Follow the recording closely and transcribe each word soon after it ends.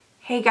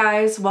Hey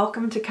guys,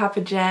 welcome to Cup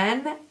of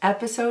Jen,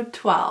 episode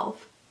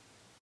 12.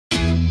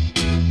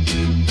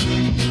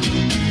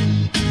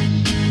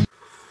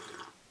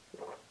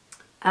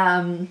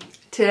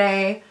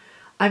 Today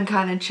I'm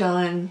kind of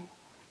chilling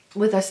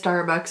with a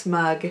Starbucks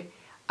mug.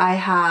 I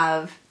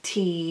have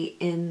tea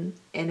in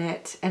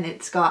it and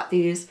it's got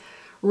these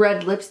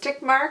red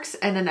lipstick marks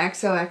and an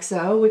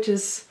XOXO, which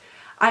is,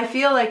 I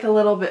feel like, a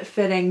little bit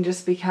fitting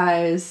just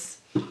because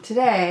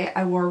today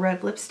I wore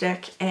red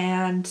lipstick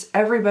and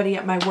everybody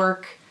at my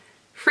work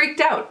freaked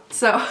out.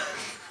 So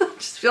it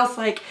just feels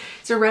like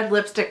it's a red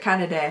lipstick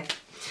kind of day.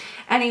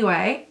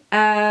 Anyway,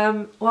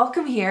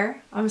 welcome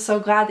here. I'm so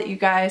glad that you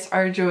guys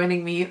are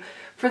joining me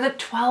for the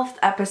 12th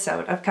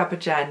episode of Cup of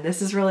Jen.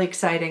 This is really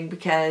exciting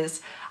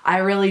because I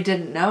really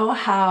didn't know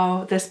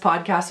how this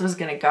podcast was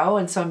going to go,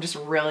 and so I'm just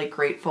really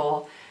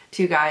grateful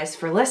to you guys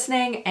for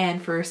listening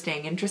and for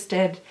staying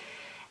interested.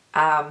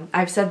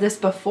 I've said this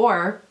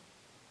before,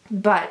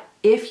 but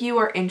if you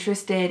are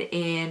interested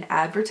in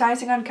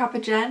advertising on Cup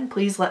of Jen,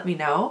 please let me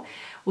know.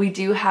 We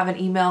do have an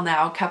email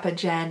now,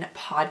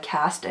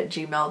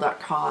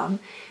 cupofjenpodcast@gmail.com.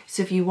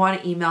 So if you want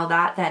to email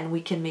that, then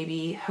we can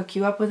maybe hook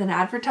you up with an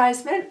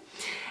advertisement.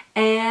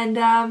 And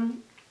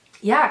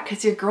yeah,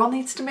 because your girl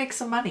needs to make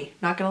some money,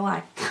 not gonna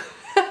lie.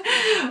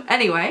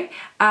 Anyway,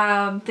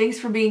 thanks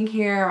for being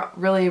here.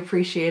 Really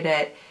appreciate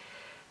it.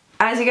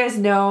 As you guys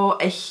know,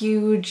 a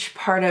huge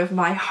part of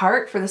my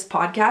heart for this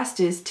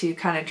podcast is to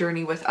kind of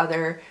journey with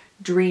other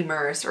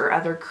dreamers or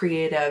other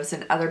creatives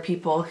and other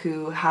people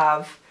who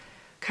have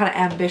kind of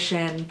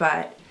ambition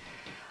but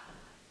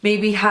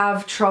maybe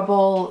have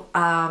trouble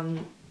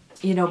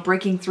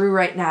breaking through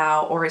right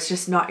now, or it's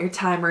just not your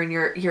time, or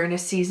you're in a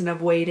season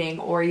of waiting,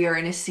 or you're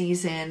in a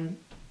season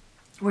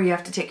where you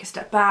have to take a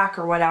step back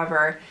or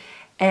whatever.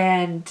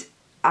 And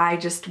I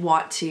just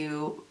want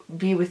to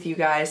be with you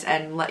guys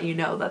and let you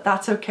know that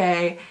that's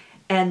okay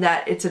and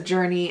that it's a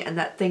journey and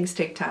that things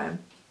take time.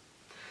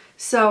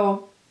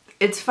 So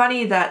it's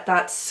funny that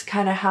that's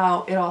kind of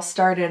how it all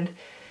started.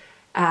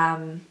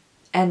 And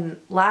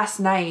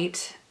last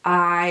night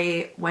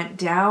I went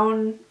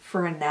down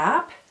for a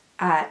nap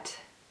at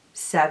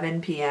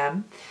 7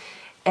 p.m.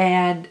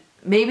 and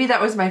maybe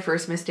that was my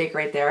first mistake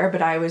right there,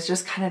 but I was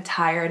just kind of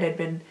tired. I'd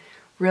been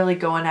really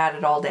going at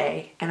it all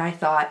day, and I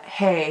thought,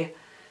 hey,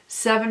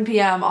 7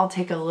 p.m. I'll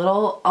take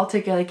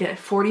like a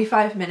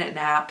 45-minute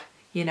nap,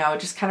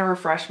 just kind of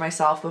refresh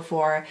myself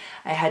before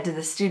I head to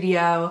the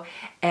studio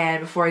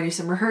and before I do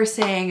some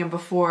rehearsing and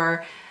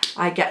before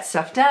I get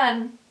stuff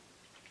done.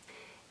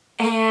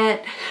 And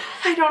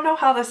I don't know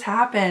how this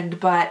happened,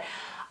 but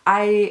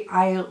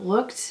I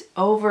looked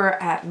over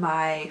at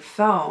my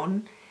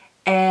phone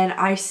and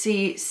I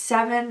see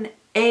 7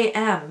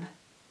 a.m.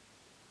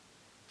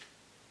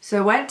 So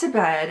I went to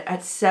bed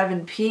at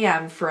 7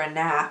 p.m. for a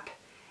nap,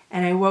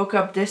 and I woke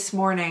up this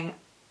morning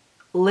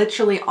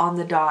literally on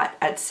the dot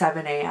at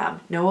 7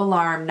 a.m. No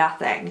alarm,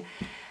 nothing.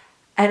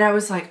 And I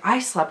was like, I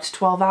slept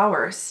 12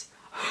 hours.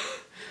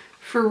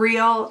 For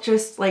real,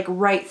 just like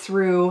right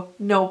through,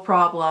 no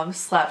problem,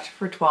 slept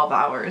for 12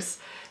 hours.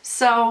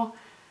 So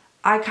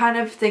I kind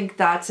of think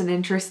that's an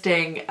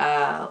interesting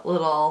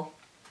little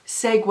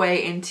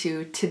segue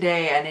into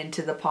today and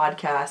into the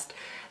podcast,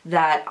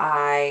 that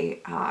I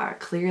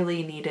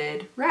clearly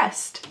needed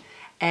rest.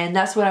 And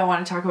that's what I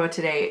want to talk about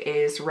today,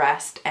 is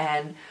rest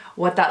and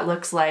what that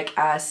looks like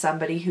as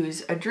somebody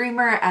who's a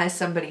dreamer, as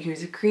somebody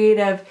who's a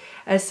creative,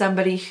 as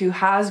somebody who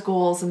has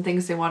goals and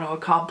things they want to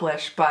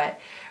accomplish, but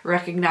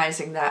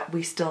recognizing that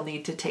we still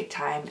need to take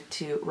time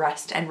to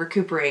rest and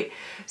recuperate.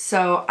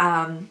 So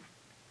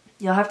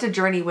you'll have to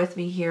journey with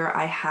me here.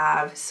 I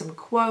have some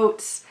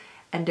quotes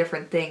and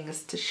different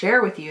things to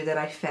share with you that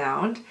I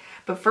found.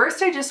 But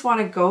first, I just want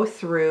to go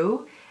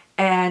through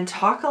and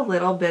talk a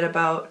little bit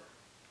about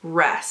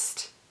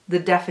rest, the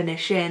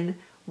definition,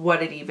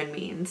 what it even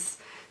means.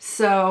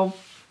 So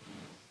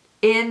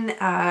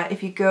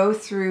if you go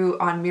through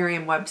on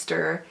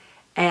Merriam-Webster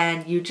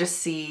and you just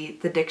see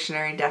the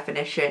dictionary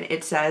definition,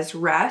 it says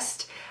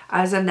rest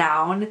as a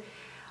noun,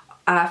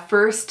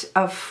 first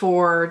of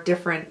 6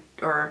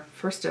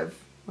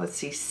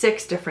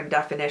 different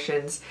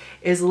definitions,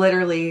 is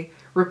literally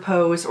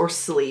repose or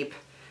sleep.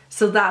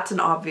 So that's an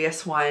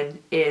obvious one,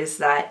 is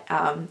that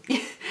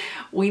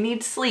we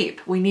need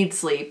sleep.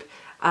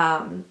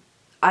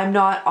 I'm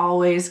not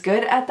always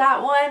good at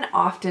that one.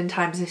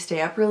 Oftentimes I stay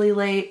up really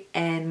late,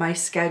 and my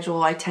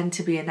schedule, I tend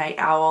to be a night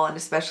owl, and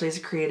especially as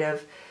a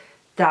creative,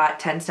 that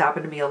tends to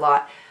happen to me a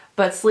lot.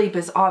 But sleep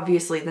is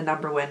obviously the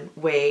number one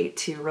way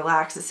to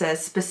relax. It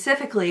says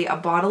specifically a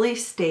bodily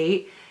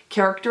state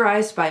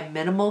characterized by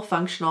minimal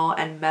functional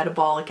and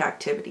metabolic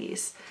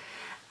activities.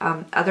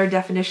 Other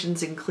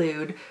definitions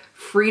include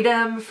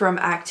freedom from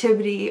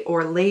activity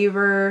or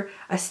labor,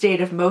 a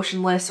state of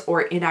motionless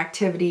or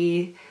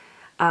inactivity,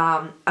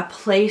 a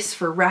place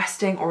for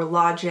resting or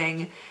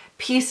lodging,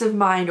 peace of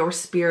mind or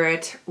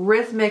spirit,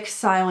 rhythmic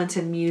silence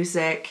in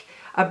music,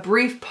 a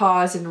brief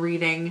pause in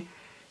reading,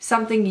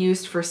 something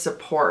used for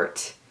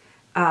support.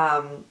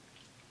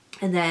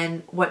 And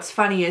then what's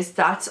funny is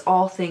that's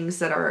all things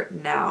that are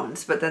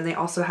nouns, but then they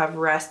also have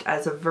rest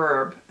as a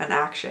verb, an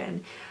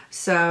action.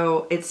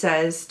 So it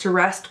says to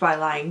rest by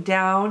lying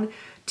down,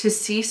 to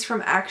cease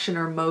from action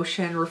or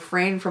motion,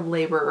 refrain from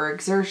labor or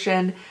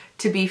exertion,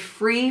 to be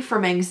free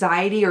from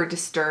anxiety or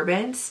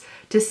disturbance,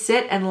 to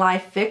sit and lie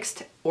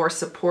fixed or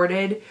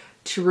supported,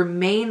 to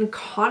remain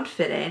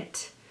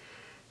confident,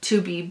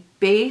 to be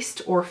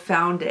based or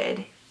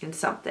founded in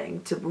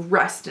something, to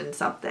rest in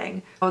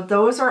something. So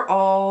those are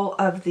all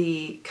of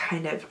the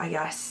kind of, I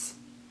guess,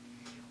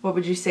 what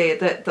would you say,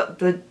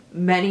 the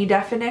many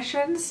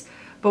definitions.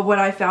 But what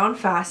I found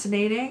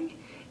fascinating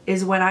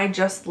is when I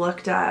just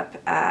looked up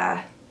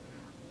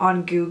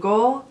on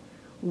Google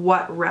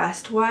what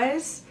rest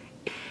was,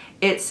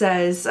 it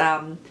says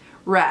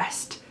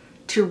rest.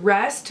 To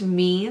rest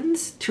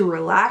means to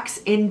relax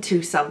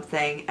into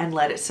something and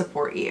let it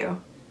support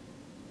you.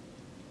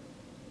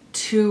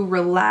 To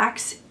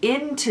relax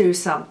into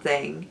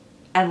something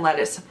and let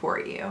it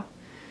support you.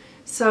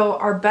 So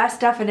our best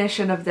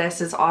definition of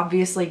this is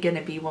obviously going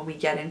to be when we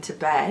get into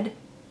bed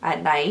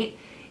at night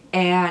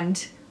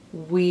and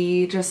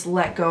we just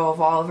let go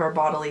of all of our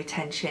bodily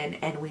tension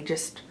and we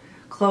just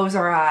close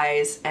our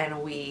eyes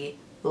and we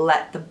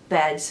let the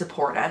bed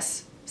support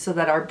us so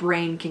that our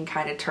brain can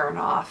kind of turn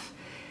off.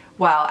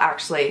 Well,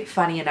 actually,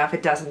 funny enough,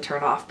 it doesn't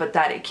turn off, but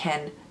that it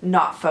can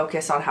not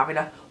focus on having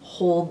to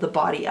hold the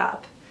body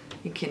up.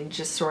 You can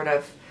just sort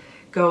of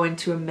go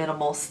into a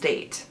minimal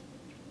state.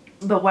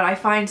 But what I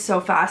find so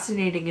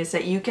fascinating is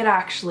that you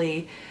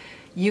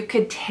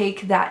could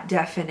take that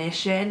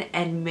definition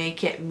and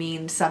make it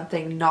mean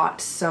something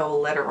not so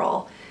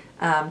literal.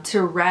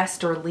 To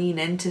rest or lean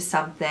into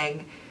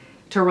something,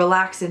 to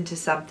relax into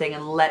something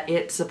and let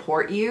it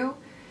support you.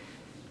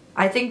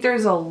 I think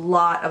there's a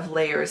lot of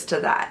layers to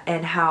that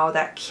and how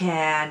that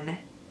can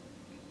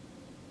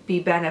be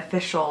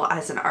beneficial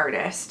as an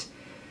artist.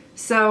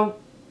 So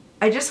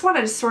I just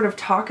wanted to sort of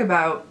talk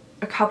about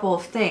a couple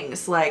of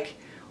things. Like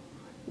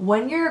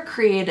when you're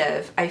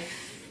creative, I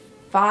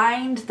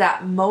find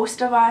that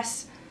most of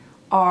us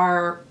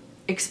are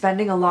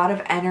expending a lot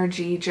of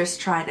energy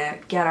just trying to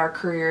get our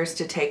careers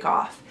to take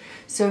off.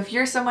 So if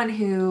you're someone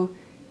who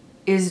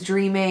is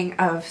dreaming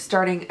of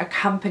starting a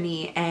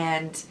company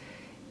and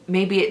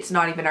maybe it's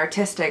not even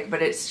artistic,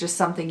 but it's just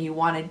something you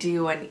want to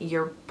do and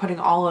you're putting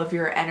all of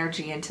your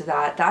energy into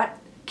that, that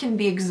can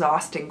be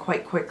exhausting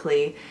quite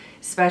quickly,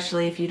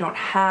 especially if you don't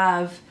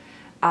have,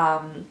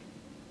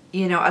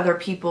 other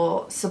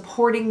people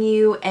supporting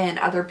you and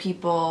other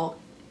people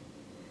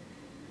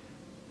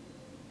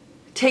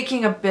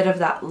taking a bit of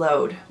that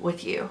load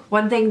with you.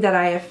 One thing that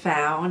I have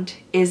found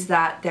is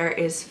that there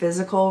is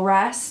physical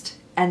rest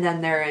and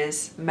then there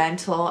is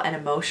mental and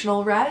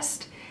emotional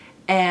rest.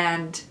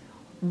 And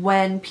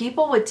when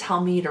people would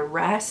tell me to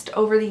rest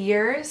over the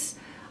years,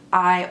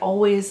 I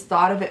always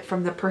thought of it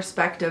from the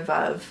perspective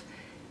of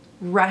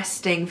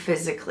resting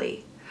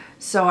physically.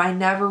 So I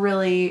never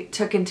really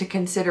took into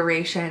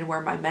consideration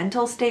where my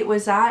mental state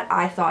was at.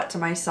 I thought to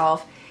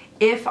myself,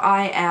 if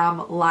I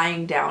am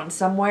lying down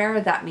somewhere,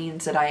 that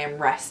means that I am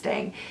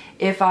resting.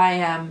 If I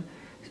am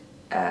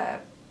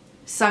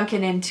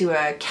sunken into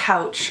a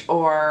couch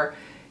or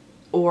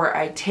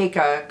I take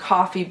a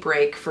coffee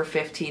break for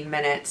 15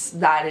 minutes,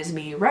 that is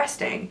me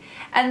resting.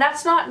 And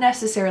that's not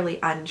necessarily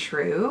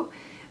untrue,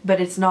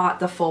 but it's not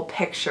the full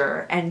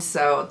picture. And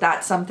so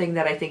that's something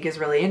that I think is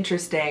really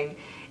interesting,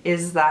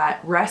 is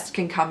that rest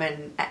can come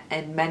in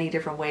many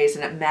different ways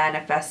and it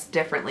manifests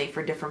differently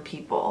for different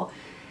people.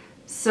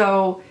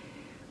 So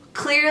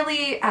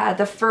clearly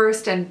the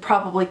first and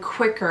probably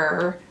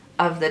quicker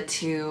of the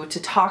two to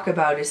talk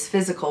about is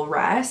physical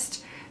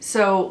rest.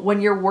 So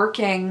when you're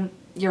working,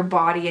 your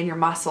body and your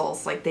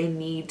muscles, like they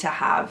need to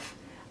have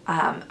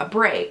a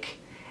break.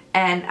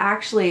 And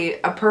actually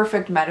a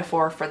perfect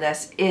metaphor for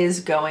this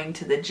is going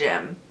to the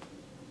gym.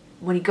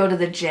 When you go to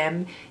the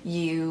gym,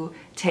 you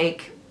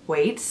take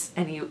weights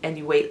and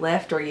you weight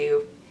lift, or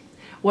you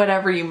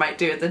whatever you might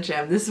do at the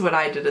gym. This is what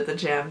I did at the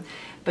gym.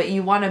 But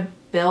you want to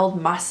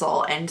build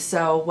muscle, and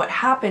so what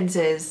happens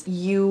is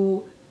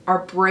you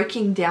are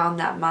breaking down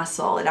that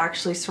muscle. It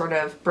actually sort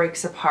of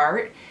breaks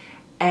apart,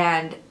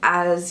 and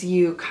as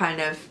you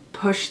kind of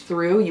push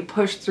through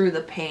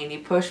the pain, you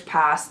push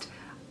past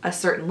a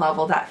certain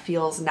level that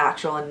feels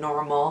natural and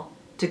normal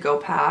to go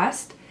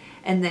past,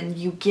 and then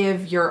you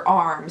give your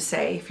arm,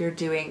 say if you're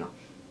doing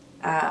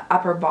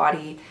upper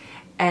body,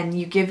 and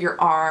you give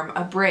your arm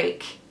a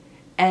break,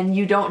 and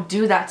you don't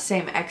do that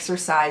same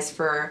exercise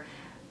for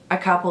a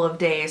couple of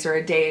days or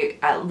a day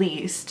at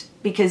least,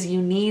 because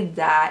you need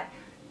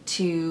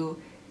to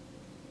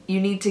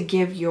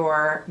give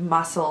your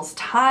muscles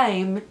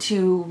time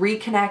to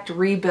reconnect,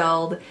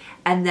 rebuild,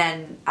 and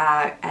then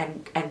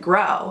and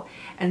grow.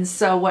 And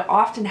so what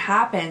often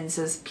happens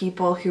is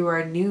people who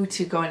are new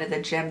to going to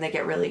the gym, they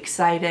get really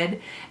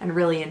excited and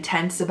really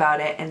intense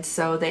about it, and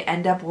so they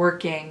end up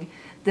working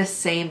the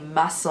same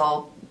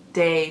muscle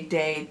day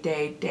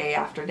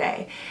after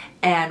day.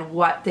 And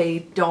what they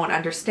don't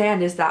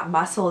understand is that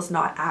muscle is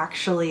not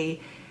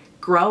actually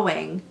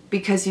growing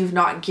because you've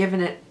not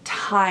given it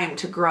time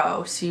to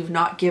grow. So you've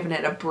not given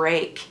it a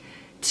break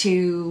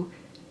to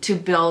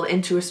build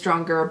into a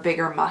stronger,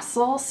 bigger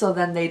muscle, so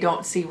then they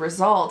don't see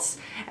results,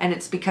 and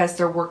it's because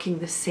they're working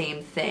the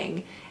same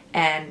thing.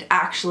 And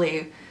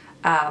actually,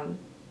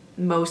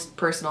 most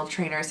personal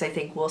trainers, I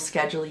think, will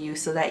schedule you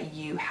so that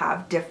you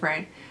have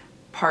different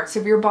parts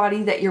of your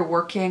body that you're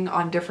working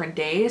on different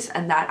days,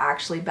 and that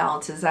actually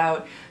balances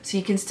out. So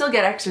you can still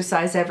get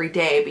exercise every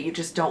day, but you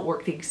just don't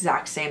work the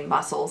exact same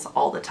muscles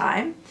all the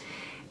time,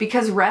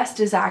 because rest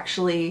is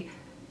actually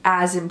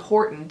as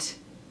important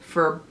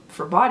for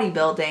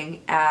bodybuilding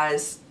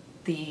as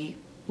the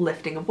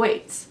lifting of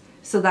weights.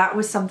 So that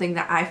was something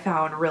that I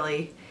found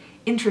really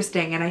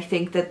interesting, and I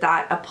think that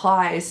that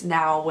applies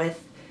now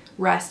with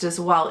rest as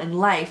well in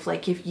life.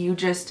 Like, if you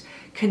just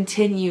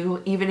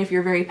continue, even if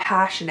you're very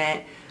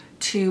passionate,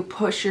 to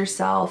push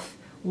yourself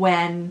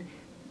when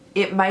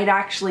it might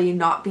actually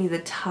not be the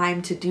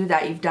time to do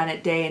that, you've done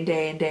it day and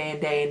day and day and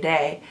day and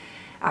day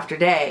after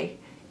day,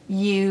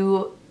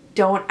 you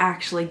don't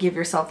actually give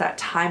yourself that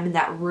time and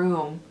that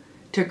room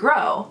to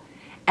grow.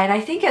 And I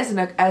think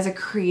as a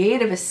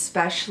creative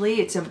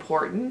especially, it's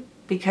important,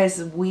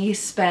 because we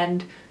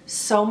spend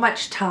so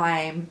much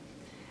time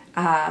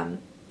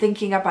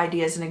thinking up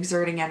ideas and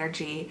exerting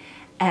energy,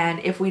 and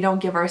if we don't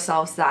give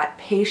ourselves that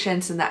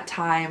patience and that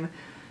time,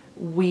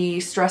 we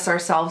stress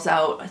ourselves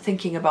out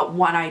thinking about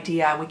one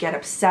idea and we get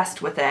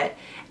obsessed with it,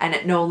 and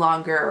it no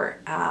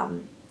longer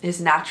is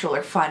natural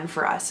or fun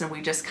for us, and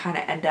we just kind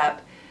of end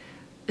up,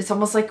 it's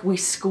almost like we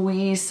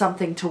squeeze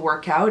something to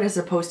work out as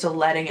opposed to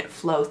letting it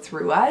flow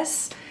through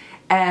us.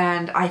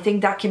 And I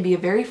think that can be a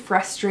very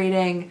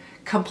frustrating,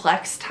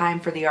 complex time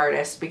for the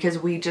artist, because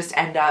we just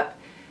end up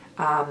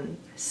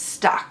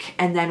stuck,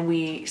 and then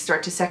we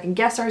start to second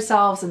guess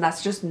ourselves, and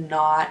that's just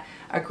not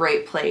a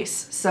great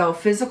place. So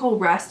physical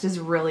rest is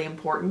really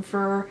important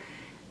for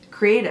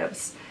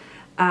creatives.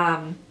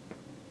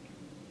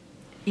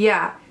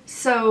 Yeah,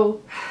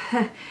 so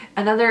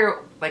another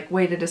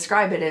way to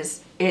describe it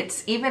is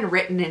it's even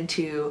written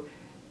into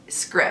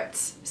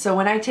scripts. So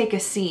when I take a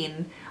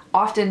scene,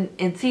 often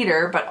in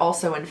theater, but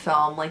also in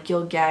film,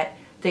 you'll get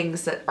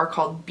things that are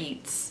called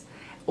beats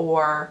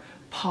or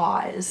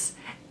pause.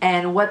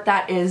 And what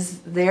that is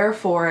there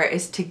for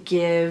is to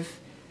give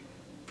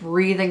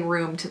breathing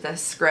room to the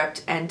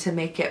script and to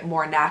make it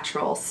more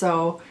natural.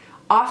 So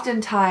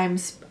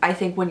oftentimes, I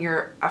think when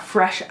you're a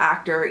fresh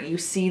actor, you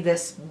see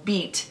this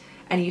beat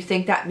and you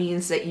think that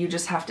means that you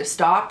just have to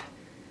stop,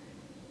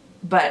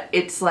 but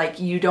it's like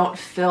you don't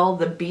fill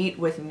the beat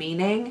with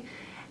meaning.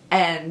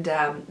 And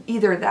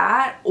either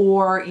that,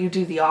 or you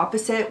do the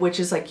opposite, which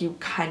is you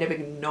kind of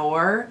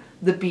ignore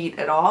the beat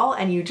at all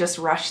and you just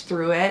rush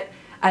through it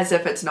as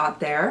if it's not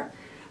there.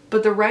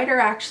 But the writer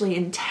actually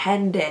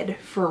intended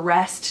for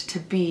rest to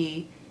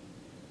be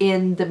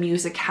in the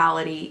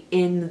musicality,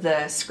 in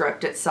the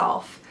script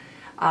itself,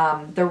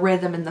 the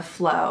rhythm and the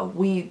flow.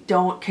 We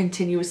don't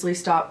continuously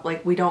stop,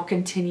 we don't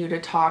continue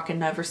to talk and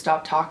never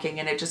stop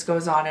talking, and it just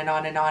goes on and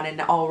on and on, and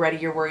already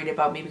you're worried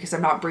about me because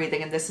I'm not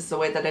breathing and this is the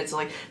way that it's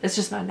that's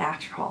just not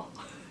natural,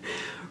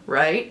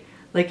 right?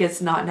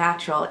 It's not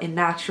natural. In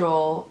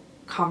natural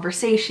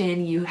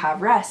conversation, you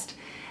have rest.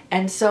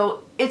 And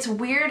so it's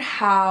weird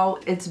how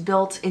it's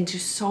built into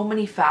so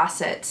many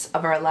facets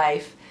of our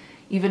life,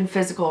 even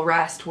physical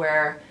rest,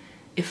 where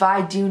if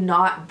I do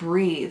not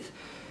breathe,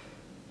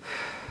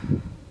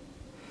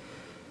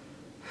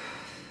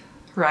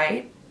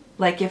 right?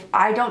 If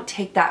I don't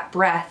take that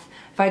breath,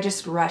 if I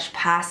just rush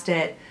past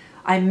it,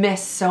 I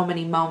miss so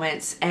many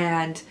moments.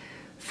 And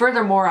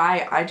furthermore,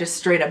 I just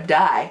straight up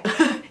die.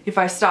 If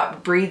I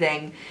stop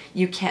breathing,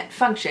 you can't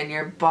function.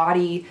 Your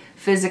body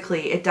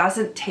physically, it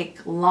doesn't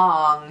take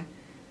long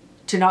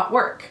to not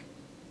work,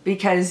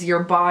 because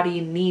your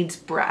body needs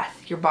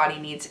breath, your body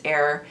needs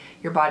air,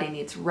 your body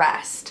needs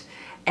rest.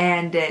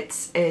 And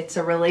it's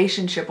a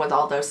relationship with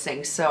all those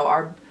things.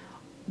 So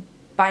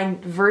by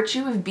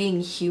virtue of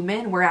being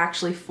human, we're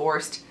actually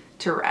forced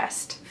to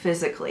rest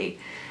physically.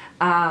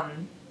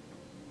 And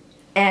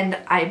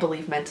I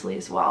believe mentally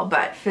as well,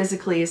 but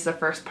physically is the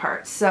first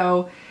part.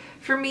 So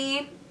for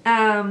me,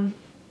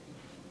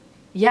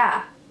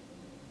 yeah,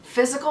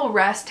 physical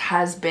rest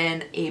has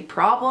been a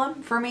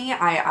problem for me.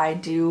 I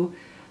do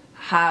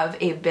have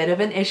a bit of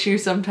an issue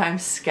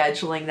sometimes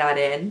scheduling that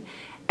in.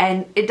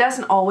 And it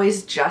doesn't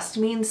always just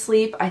mean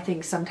sleep. I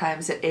think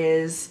sometimes it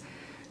is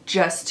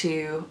just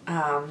to,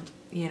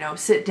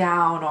 sit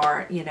down,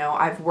 or,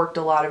 I've worked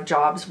a lot of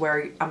jobs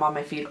where I'm on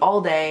my feet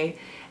all day.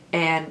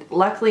 And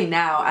luckily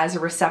now, as a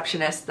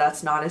receptionist,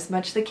 that's not as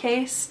much the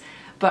case.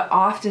 But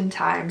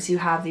oftentimes you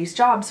have these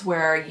jobs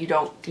where you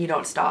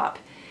don't stop.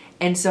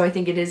 And so I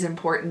think it is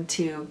important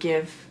to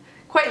give,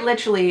 quite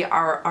literally,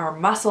 our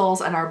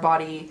muscles and our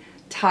body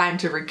time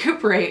to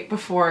recuperate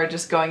before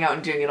just going out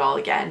and doing it all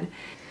again.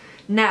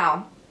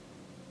 Now,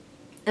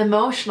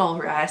 emotional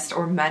rest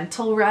or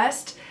mental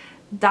rest,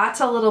 that's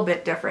a little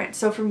bit different.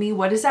 So for me,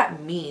 what does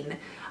that mean?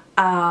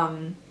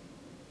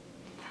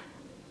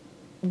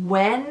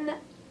 When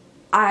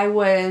I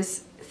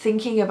was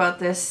thinking about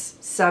this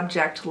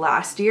subject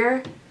last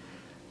year,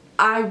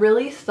 I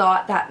really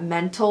thought that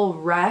mental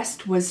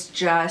rest was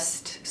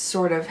just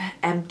sort of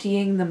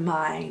emptying the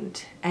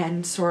mind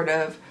and sort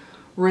of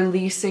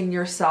releasing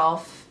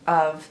yourself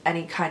of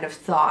any kind of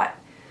thought.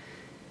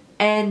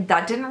 And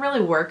that didn't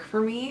really work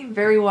for me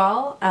very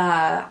well.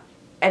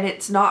 And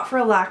it's not for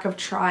a lack of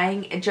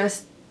trying. It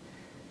just,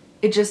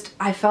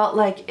 I felt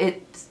like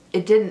it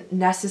didn't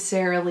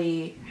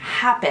necessarily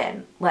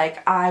happen.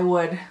 Like I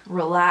would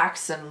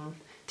relax and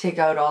take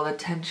out all the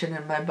tension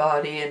in my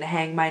body and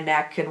hang my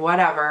neck and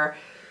whatever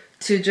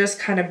to just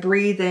kind of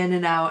breathe in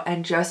and out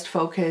and just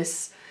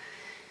focus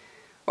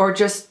or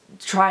just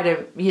try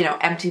to,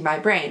 empty my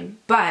brain.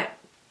 But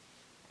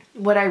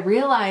what I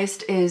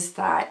realized is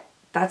that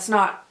that's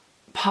not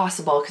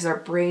possible because our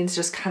brains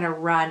just kind of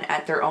run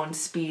at their own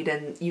speed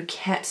and you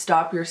can't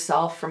stop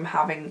yourself from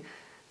having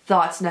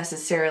thoughts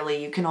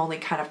necessarily. You can only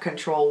kind of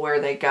control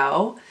where they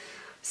go.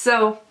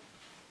 So,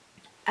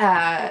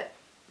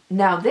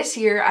 now this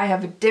year I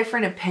have a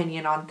different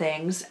opinion on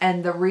things,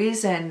 and the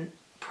reason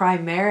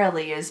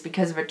primarily is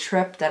because of a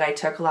trip that I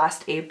took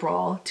last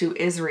April to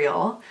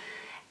Israel,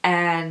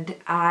 and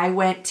I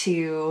went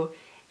to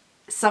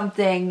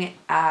something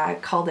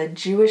called a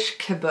Jewish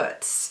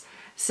kibbutz.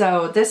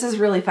 So this is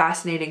really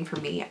fascinating for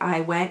me. I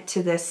went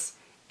to this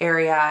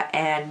area,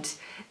 and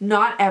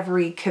not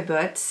every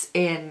kibbutz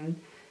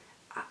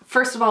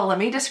first of all, let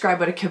me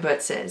describe what a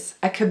kibbutz is.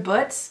 A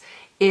kibbutz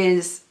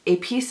is a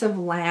piece of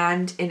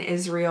land in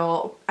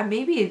Israel,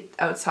 maybe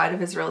outside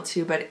of Israel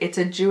too, but it's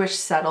a Jewish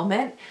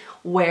settlement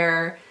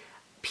where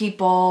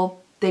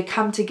people, they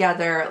come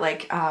together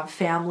like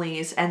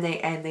families, and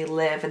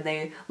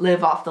they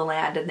live off the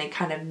land, and they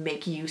kind of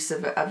make use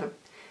of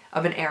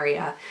an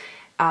area.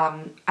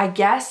 I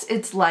guess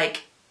it's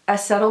like a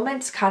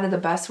settlement's kind of the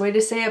best way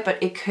to say it, but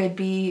it could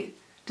be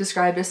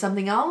described as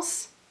something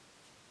else.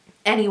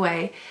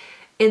 Anyway,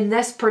 in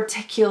this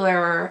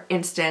particular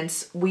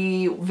instance,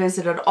 we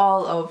visited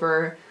all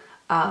over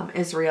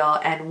Israel,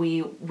 and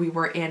we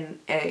were in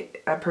a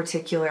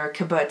particular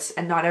kibbutz,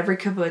 and not every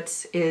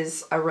kibbutz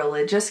is a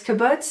religious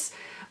kibbutz,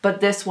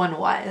 but this one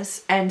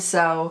was. And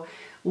so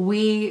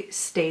we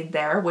stayed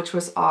there, which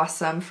was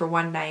awesome, for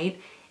one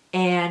night.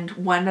 And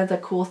one of the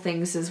cool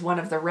things is one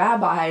of the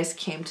rabbis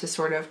came to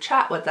sort of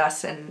chat with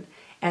us and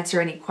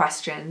answer any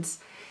questions.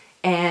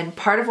 And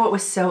part of what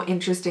was so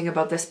interesting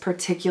about this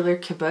particular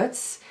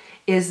kibbutz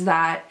is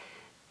that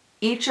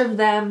each of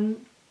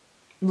them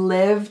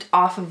lived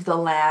off of the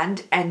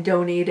land and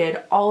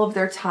donated all of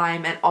their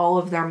time and all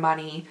of their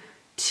money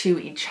to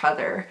each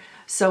other.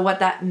 So what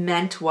that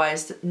meant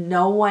was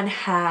no one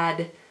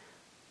had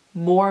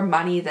more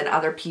money than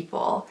other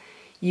people.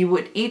 You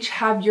would each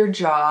have your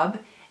job,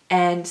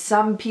 and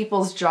some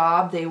people's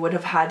job they would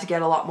have had to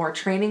get a lot more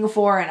training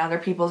for, and other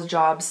people's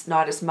jobs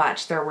not as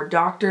much. There were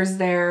doctors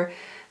there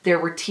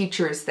were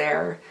teachers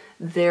there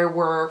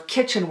were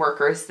kitchen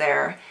workers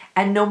there,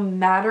 and no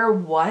matter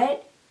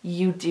what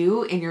you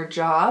do in your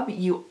job,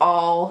 you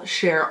all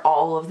share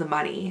all of the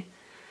money.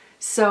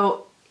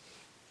 So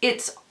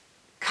it's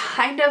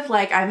kind of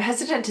like, I'm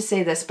hesitant to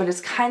say this, but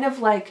it's kind of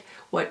like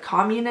what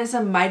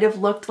communism might have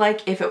looked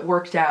like if it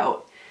worked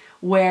out,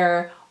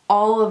 where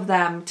all of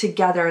them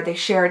together, they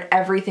shared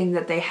everything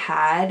that they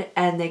had,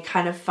 and they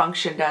kind of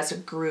functioned as a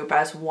group,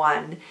 as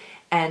one,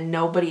 and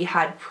nobody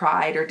had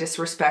pride or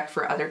disrespect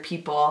for other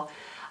people.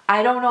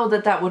 I don't know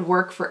that that would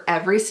work for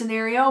every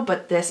scenario,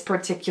 but this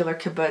particular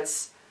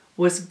kibbutz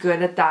was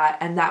good at that,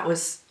 and that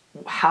was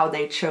how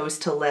they chose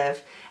to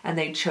live, and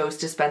they chose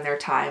to spend their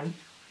time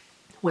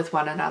with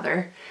one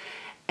another.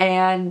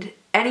 And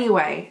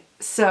anyway,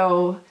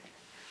 so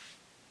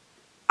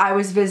I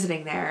was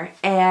visiting there,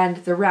 and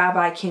the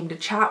rabbi came to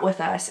chat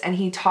with us, and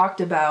he talked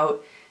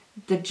about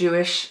the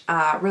Jewish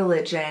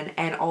religion,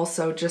 and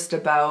also just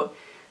about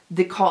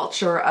the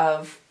culture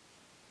of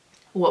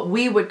what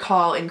we would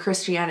call in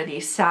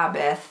Christianity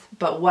Sabbath,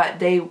 but what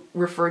they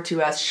refer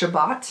to as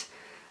Shabbat.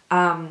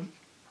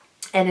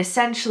 And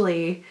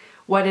essentially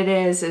what it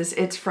is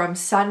it's from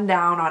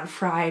sundown on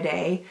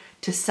Friday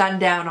to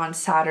sundown on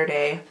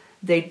Saturday.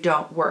 They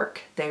don't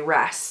work, they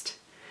rest.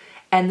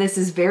 And this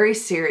is very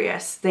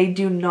serious. They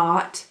do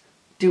not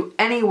do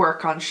any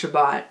work on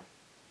Shabbat.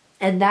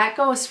 And that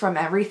goes from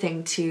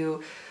everything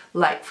to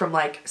from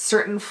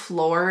certain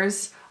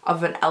floors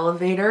of an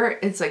elevator.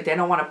 It's like they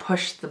don't want to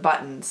push the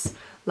buttons.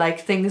 Like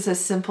things as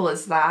simple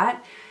as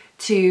that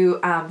to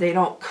they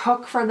don't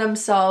cook for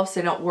themselves.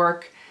 They don't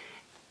work.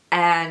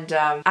 And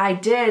I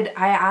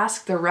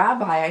asked the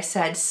rabbi, I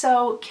said,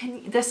 so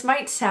this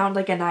might sound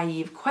like a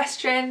naive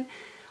question.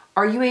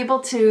 Are you able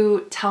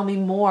to tell me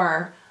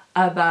more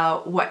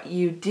about what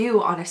you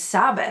do on a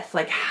Sabbath?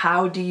 Like,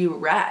 how do you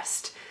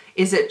rest?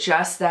 Is it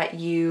just that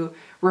you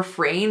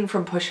refrain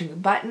from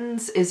pushing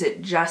buttons? Is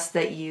it just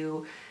that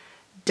you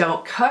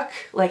don't cook?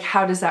 Like,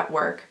 how does that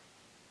work?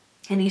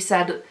 And he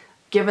said,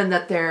 given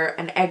that they're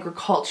an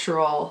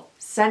agricultural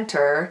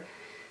center,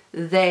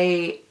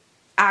 his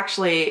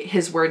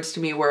words to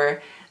me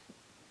were,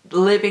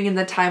 living in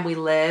the time we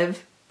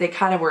live, they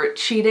kind of were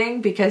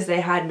cheating because they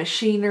had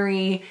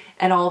machinery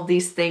and all of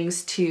these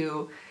things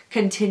to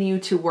continue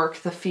to work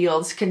the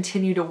fields,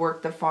 continue to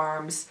work the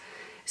farms,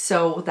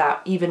 so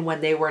that even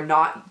when they were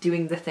not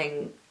doing the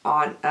thing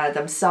on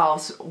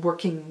themselves,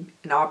 working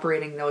and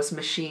operating those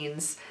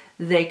machines,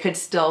 they could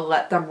still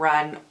let them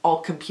run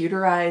all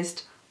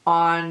computerized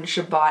on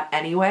Shabbat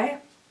anyway.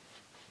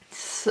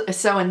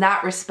 So in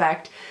that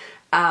respect,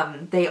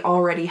 they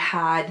already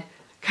had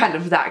kind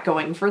of that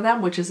going for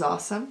them, which is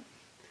awesome.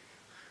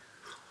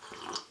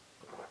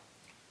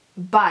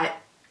 But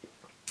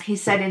he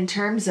said in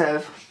terms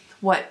of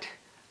what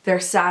their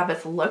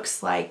Sabbath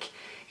looks like,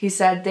 he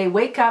said they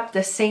wake up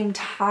the same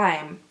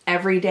time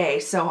every day.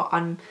 So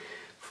on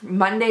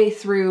Monday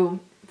through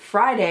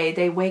Friday,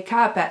 they wake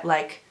up at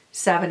like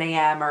 7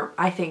 a.m. or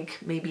I think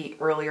maybe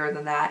earlier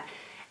than that.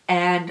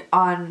 And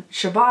on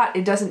Shabbat,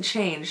 it doesn't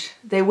change.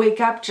 They wake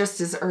up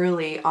just as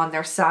early on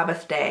their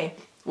Sabbath day,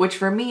 which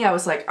for me, I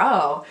was like,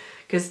 oh,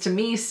 because to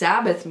me,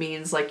 Sabbath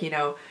means like,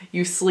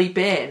 you sleep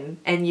in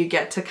and you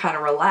get to kind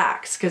of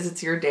relax because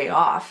it's your day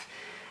off.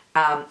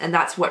 And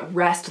that's what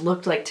rest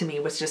looked like to me,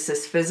 was just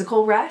this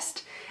physical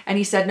rest. And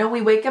he said, no,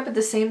 we wake up at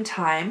the same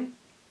time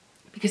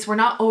because we're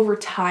not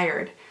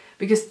overtired.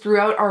 Because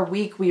throughout our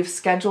week, we have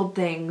scheduled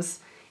things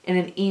in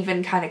an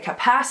even kind of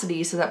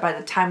capacity so that by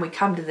the time we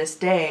come to this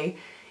day,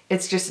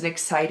 it's just an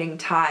exciting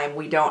time.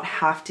 We don't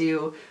have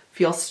to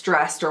feel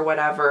stressed or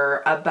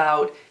whatever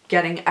about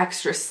getting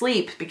extra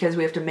sleep because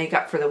we have to make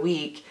up for the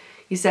week.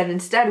 He said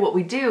instead what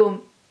we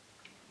do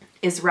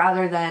is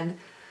rather than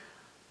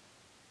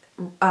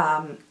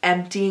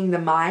emptying the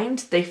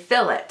mind, they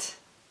fill it.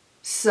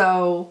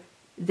 So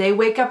they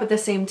wake up at the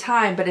same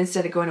time, but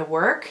instead of going to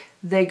work,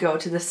 they go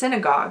to the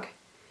synagogue.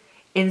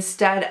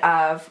 Instead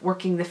of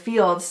working the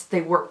fields,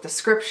 they work the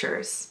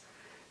scriptures.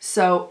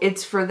 So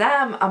it's for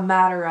them a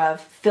matter of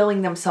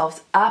filling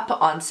themselves up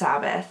on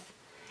Sabbath.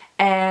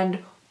 And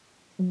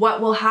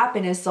what will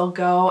happen is they'll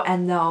go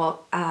and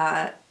they'll,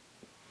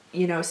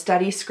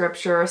 study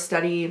scripture,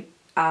 study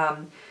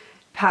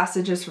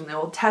passages from the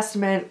Old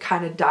Testament,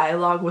 kind of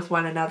dialogue with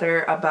one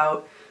another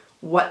about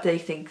what they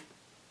think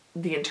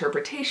the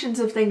interpretations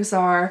of things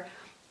are.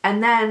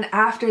 And then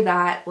after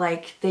that,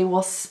 like, they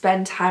will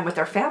spend time with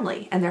their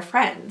family and their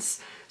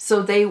friends.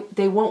 So they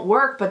won't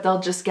work, but they'll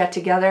just get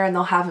together and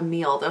they'll have a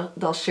meal.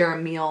 They'll share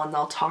a meal and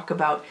they'll talk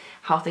about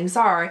how things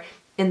are.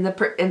 In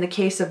the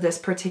case of this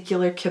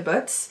particular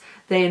kibbutz,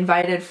 they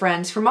invited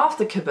friends from off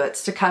the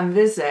kibbutz to come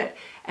visit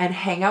and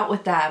hang out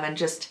with them and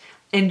just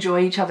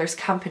enjoy each other's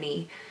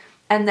company.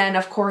 And then,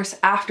 of course,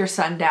 after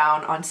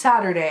sundown on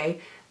Saturday,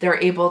 they're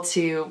able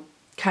to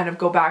kind of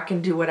go back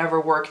and do whatever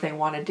work they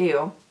want to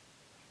do,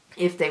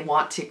 if they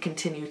want to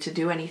continue to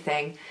do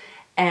anything.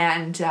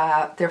 And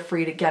they're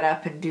free to get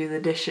up and do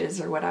the dishes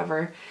or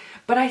whatever.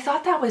 But I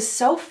thought that was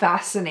so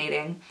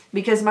fascinating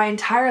because my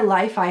entire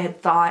life I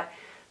had thought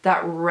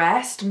that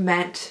rest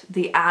meant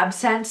the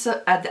absence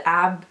of the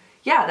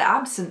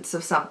absence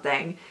of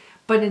something.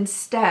 But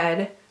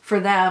instead, for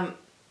them,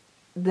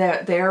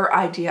 their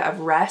idea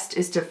of rest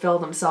is to fill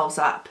themselves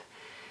up.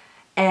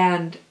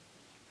 And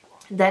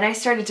then I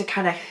started to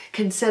kind of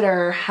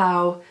consider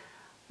how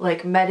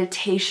like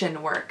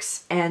meditation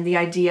works and the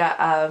idea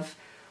of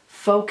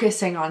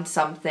focusing on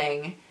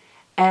something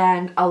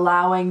and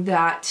allowing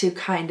that to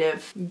kind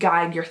of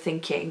guide your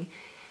thinking.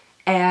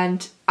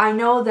 And I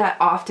know that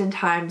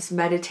oftentimes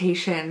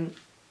meditation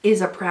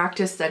is a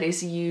practice that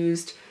is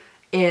used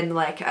in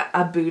like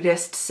a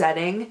Buddhist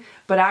setting,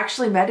 but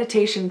actually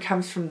meditation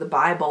comes from the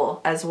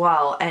Bible as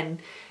well. And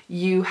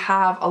you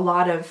have a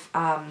lot of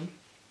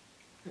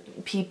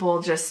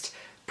people just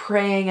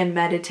praying and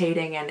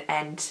meditating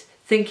and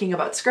thinking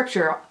about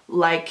scripture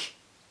like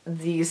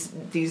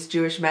these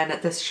Jewish men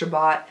at this this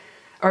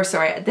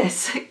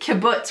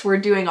kibbutz were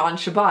doing on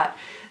Shabbat.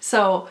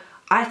 So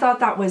I thought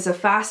that was a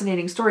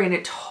fascinating story, and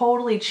it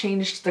totally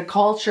changed the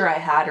culture I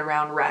had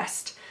around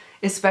rest,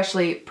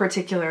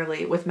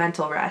 particularly with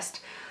mental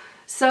rest.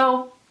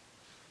 So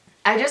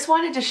I just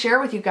wanted to share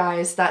with you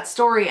guys that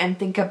story and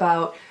think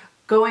about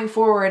going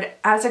forward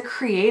as a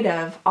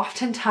creative.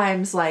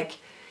 Oftentimes, like,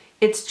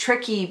 it's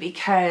tricky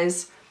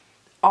because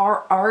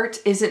our art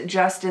isn't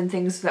just in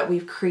things that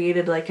we've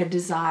created, like a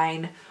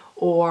design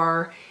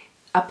or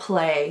a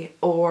play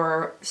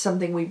or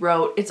something we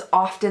wrote. It's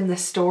often the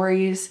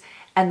stories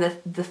and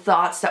the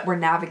thoughts that we're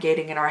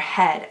navigating in our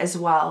head as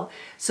well.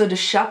 So to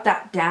shut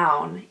that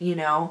down,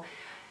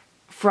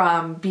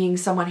 from being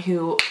someone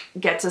who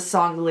gets a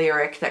song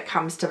lyric that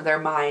comes to their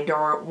mind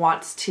or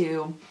wants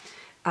to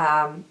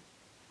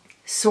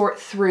sort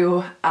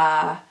through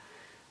a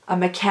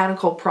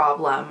mechanical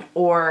problem,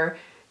 or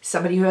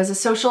somebody who has a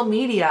social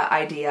media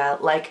idea,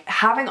 like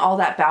having all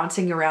that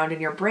bouncing around in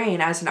your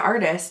brain as an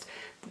artist,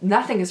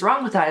 nothing is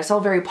wrong with that. It's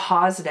all very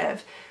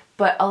positive.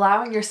 But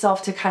allowing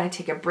yourself to kind of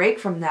take a break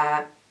from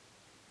that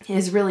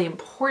is really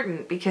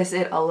important because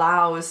it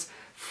allows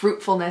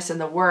fruitfulness in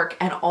the work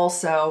and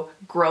also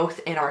growth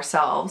in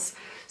ourselves.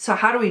 So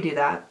how do we do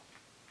that?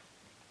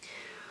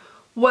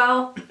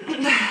 Well,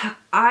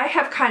 I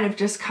have kind of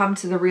just come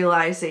to the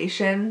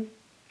realization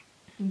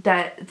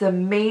that the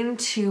main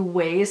two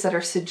ways that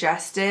are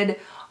suggested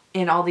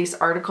in all these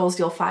articles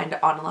you'll find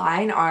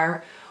online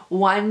are,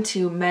 one,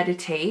 to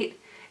meditate.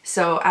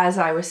 So as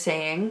I was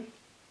saying,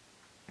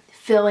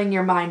 filling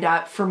your mind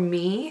up. For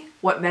me,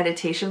 what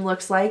meditation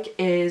looks like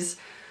is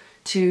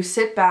to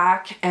sit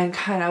back and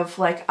kind of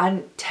like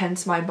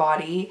untense my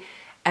body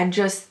and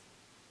just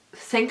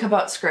think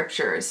about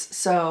scriptures.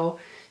 So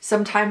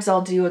sometimes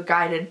I'll do a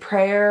guided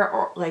prayer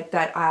or like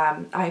that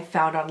I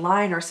found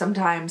online, or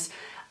sometimes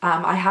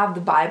I have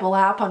the Bible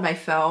app on my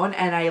phone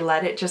and I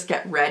let it just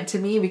get read to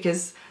me,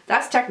 because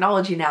that's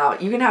technology now.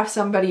 You can have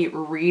somebody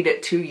read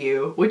it to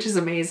you, which is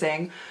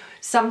amazing.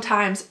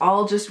 Sometimes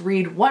I'll just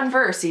read one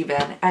verse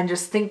even and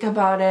just think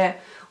about it,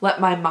 let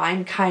my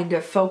mind kind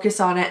of focus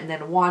on it and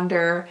then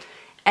wander.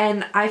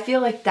 And I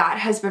feel like that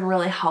has been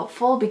really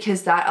helpful,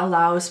 because that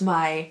allows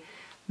my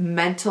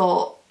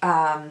mental,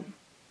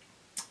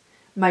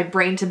 my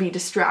brain to be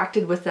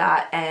distracted with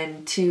that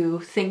and to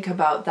think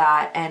about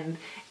that. And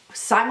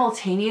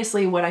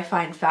simultaneously, what I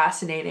find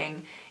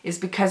fascinating is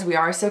because we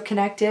are so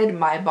connected,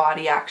 my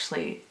body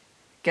actually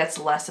gets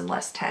less and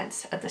less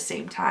tense at the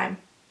same time.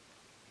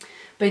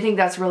 But I think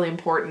that's really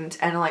important.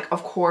 And like,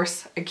 of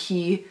course, a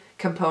key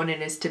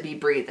component is to be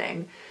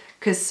breathing.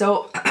 Because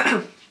so,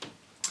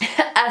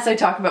 as I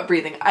talk about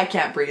breathing, I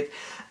can't breathe.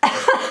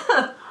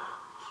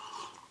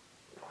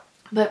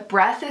 But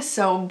breath is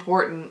so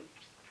important,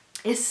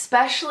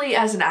 especially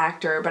as an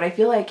actor. But I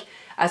feel like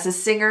as a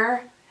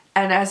singer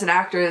and as an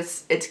actor,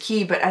 it's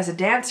key. But as a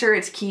dancer,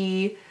 it's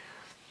key.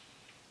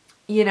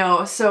 You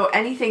know, so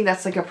anything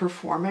that's like a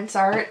performance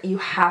art, you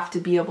have to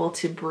be able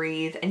to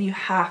breathe, and you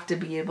have to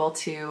be able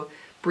to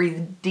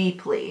breathe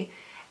deeply.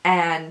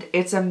 And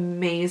it's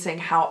amazing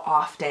how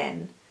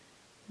often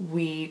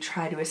we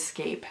try to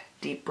escape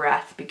deep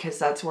breath, because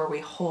that's where we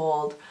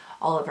hold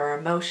all of our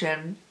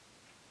emotion,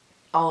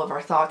 all of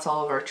our thoughts,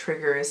 all of our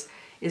triggers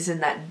is in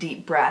that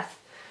deep breath.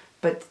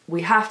 But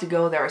we have to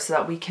go there so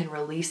that we can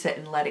release it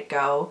and let it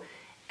go,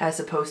 as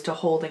opposed to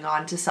holding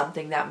on to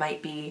something that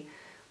might be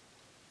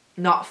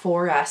not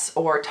for us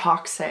or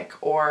toxic,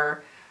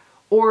 or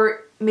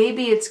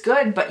maybe it's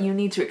good, but you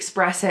need to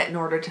express it in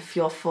order to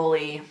feel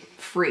fully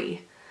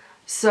free.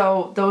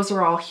 So those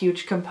are all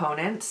huge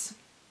components.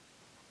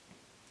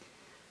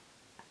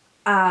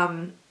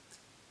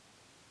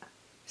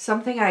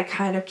 Something I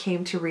kind of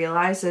came to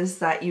realize is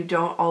that you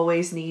don't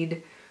always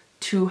need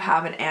to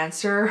have an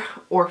answer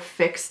or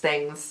fix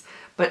things,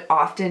 but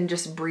often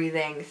just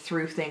breathing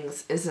through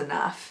things is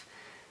enough.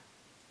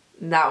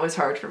 And that was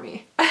hard for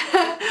me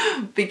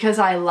because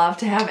I love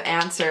to have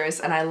answers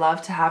and I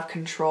love to have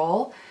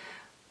control.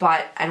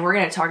 And we're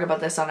going to talk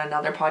about this on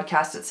another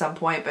podcast at some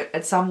point, but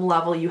at some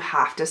level you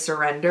have to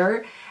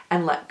surrender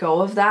and let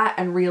go of that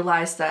and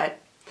realize that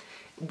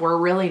we're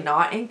really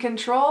not in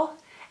control.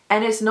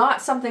 And it's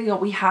not something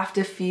that we have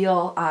to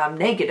feel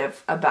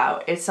negative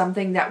about. It's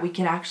something that we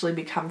can actually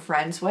become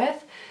friends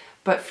with.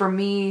 But for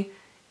me,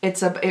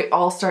 it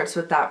all starts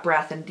with that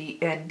breath and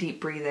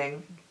deep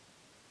breathing.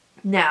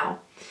 Now,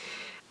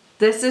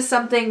 this is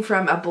something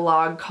from a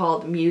blog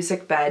called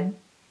Music Bed.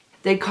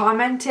 They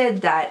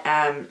commented that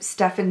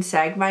Stefan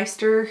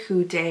Sagmeister,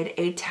 who did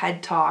a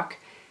TED Talk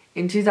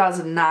in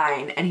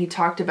 2009, and he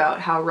talked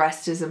about how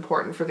rest is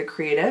important for the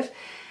creative.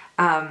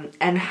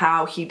 And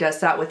how he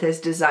does that with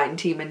his design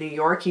team in New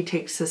York. He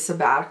takes a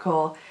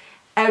sabbatical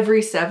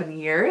every 7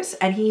 years,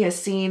 and he has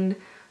seen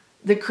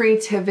the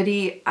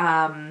creativity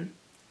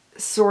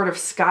sort of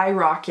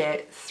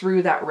skyrocket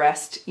through that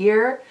rest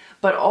year,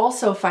 but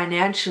also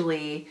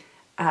financially,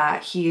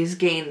 he's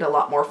gained a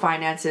lot more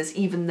finances,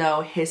 even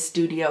though his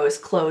studio is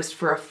closed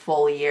for a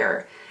full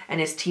year and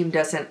his team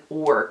doesn't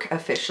work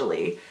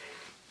officially.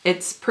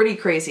 It's pretty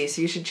crazy,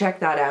 so you should check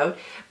that out.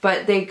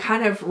 But they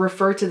kind of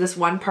refer to this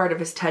one part of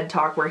his TED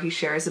Talk where he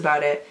shares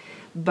about it.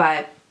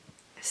 But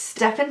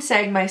Stefan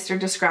Sagmeister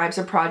describes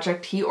a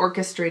project he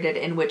orchestrated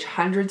in which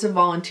hundreds of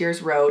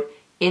volunteers wrote,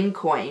 in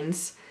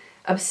coins,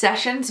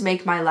 "Obsessions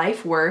make my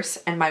life worse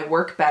and my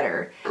work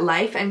better.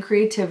 Life and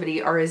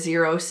creativity are a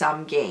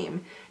zero-sum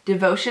game.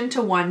 Devotion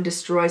to one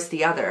destroys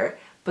the other,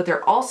 but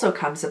there also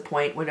comes a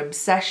point when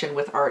obsession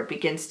with art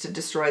begins to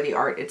destroy the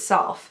art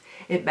itself.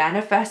 It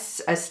manifests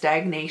as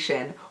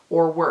stagnation,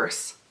 or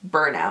worse,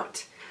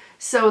 burnout."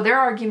 So their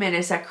argument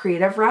is that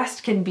creative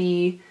rest can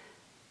be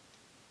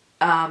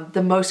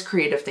the most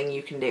creative thing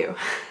you can do.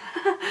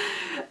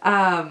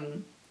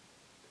 And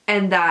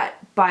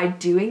that by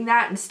doing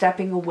that and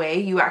stepping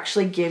away, you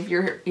actually give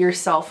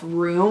yourself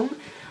room,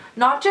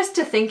 not just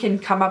to think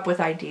and come up with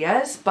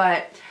ideas,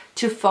 but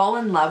to fall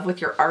in love with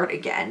your art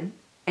again.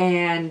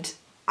 And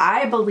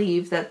I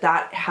believe that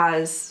that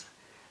has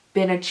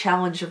been a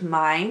challenge of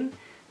mine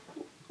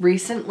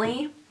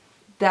recently,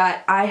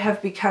 that I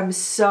have become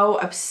so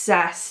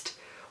obsessed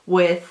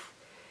with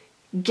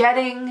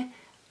getting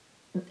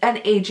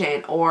an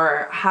agent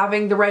or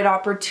having the right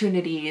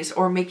opportunities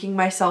or making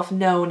myself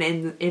known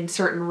in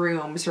certain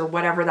rooms or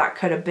whatever that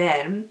could have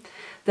been,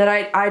 that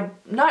I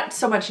not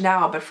so much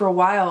now, but for a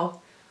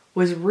while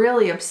was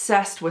really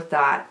obsessed with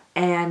that.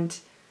 And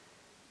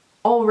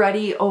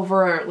already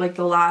over like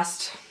the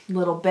last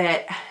little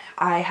bit,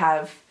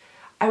 I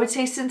would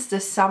say since the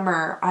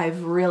summer,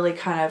 I've really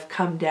kind of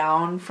come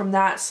down from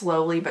that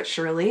slowly but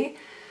surely.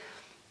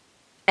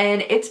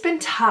 And it's been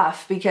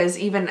tough because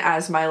even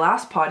as my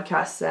last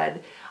podcast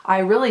said, I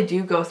really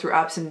do go through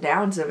ups and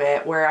downs of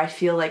it where I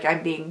feel like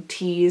I'm being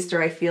teased,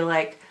 or I feel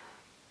like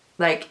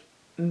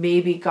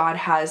maybe God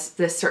has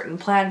this certain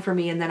plan for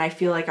me, and then I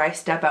feel like I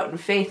step out in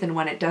faith, and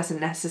when it doesn't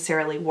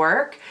necessarily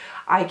work,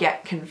 I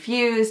get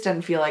confused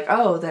and feel like,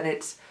 oh,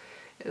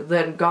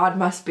 then God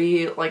must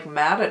be like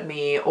mad at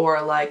me,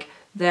 or like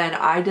then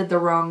I did the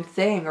wrong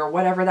thing, or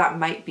whatever that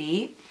might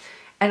be.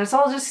 And it's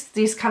all just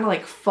these kind of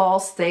like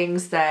false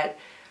things that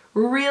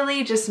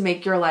really just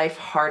make your life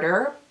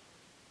harder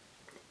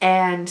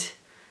and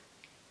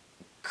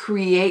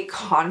create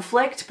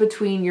conflict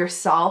between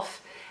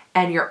yourself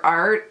and your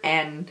art,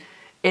 and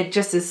it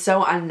just is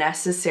so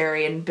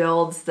unnecessary and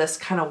builds this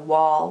kind of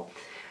wall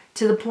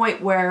to the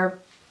point where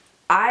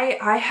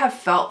I have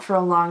felt for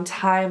a long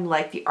time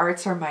like the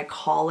arts are my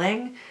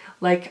calling.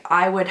 Like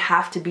I would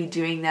have to be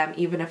doing them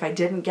even if I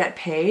didn't get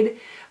paid.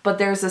 But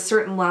there's a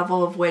certain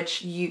level of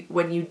which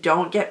when you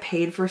don't get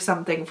paid for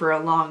something for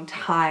a long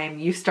time,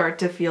 you start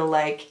to feel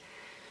like,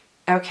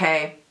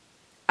 okay,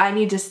 I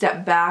need to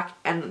step back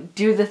and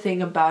do the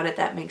thing about it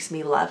that makes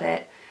me love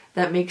it,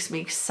 that makes me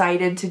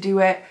excited to do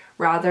it,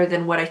 rather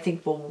than what I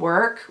think will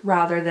work,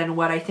 rather than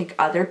what I think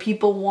other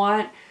people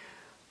want,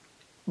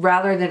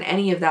 rather than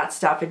any of that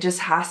stuff. It just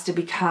has to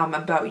become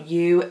about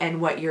you and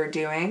what you're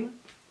doing.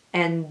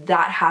 And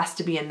that has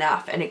to be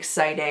enough and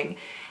exciting.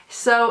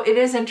 So it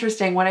is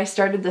interesting. When I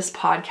started this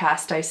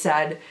podcast, I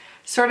said,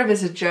 sort of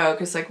as a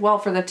joke, it's like, well,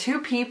 for the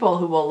 2 people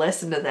who will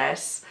listen to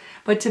this.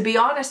 But to be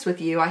honest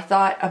with you, I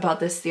thought about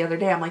this the other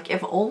day. I'm like,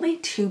 if only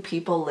 2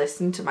 people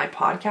listen to my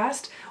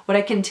podcast, would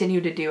I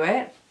continue to do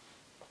it?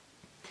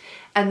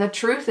 And the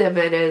truth of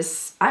it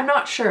is, I'm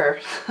not sure.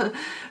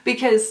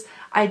 Because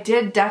I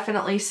did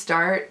definitely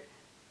start,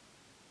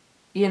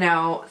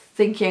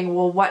 thinking,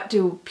 well, what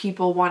do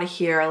people want to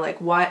hear? Like,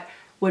 what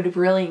would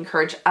really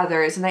encourage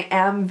others? And I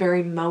am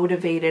very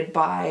motivated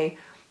by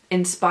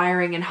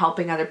inspiring and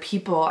helping other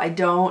people. I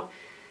don't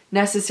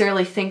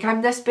necessarily think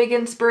I'm this big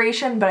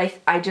inspiration, but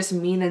I just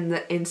mean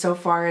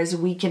insofar as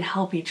we can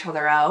help each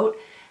other out,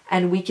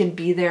 and we can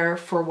be there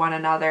for one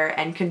another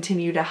and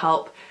continue to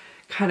help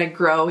kind of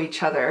grow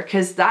each other.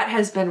 Because that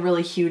has been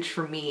really huge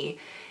for me,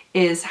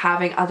 is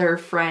having other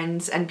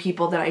friends and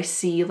people that I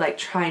see like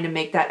trying to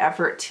make that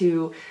effort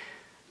to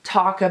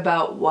talk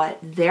about what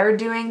they're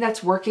doing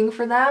that's working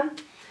for them.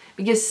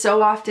 Because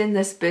so often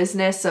this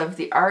business of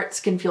the arts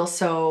can feel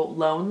so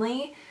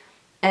lonely,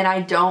 and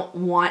I don't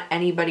want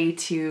anybody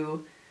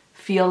to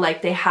feel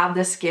like they have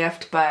this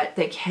gift but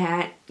they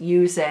can't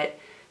use it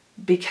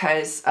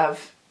because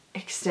of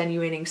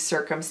extenuating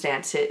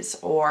circumstances,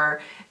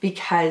 or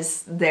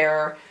because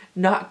they're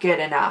not good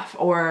enough,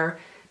 or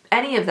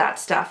any of that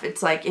stuff.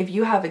 It's like, if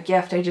you have a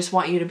gift, I just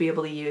want you to be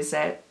able to use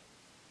it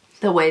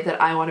the way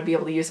that I want to be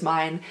able to use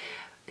mine.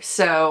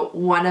 So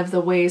one of the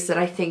ways that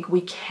I think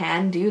we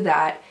can do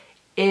that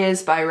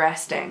is by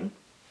resting.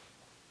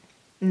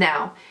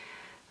 Now,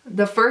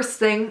 the first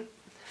thing,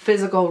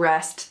 physical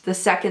rest. The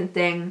second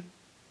thing,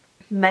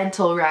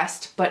 mental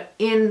rest. But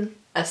in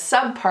a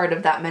sub part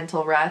of that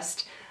mental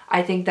rest,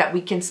 I think that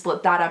we can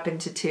split that up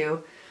into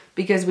 2,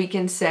 because we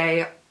can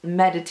say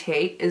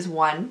meditate is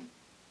one,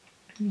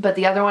 but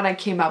the other one I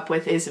came up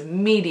with is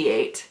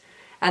mediate.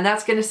 And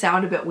that's going to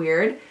sound a bit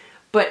weird,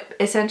 but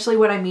essentially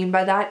what I mean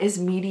by that is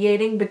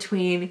mediating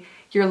between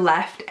your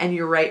left and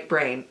your right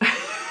brain.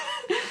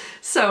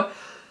 So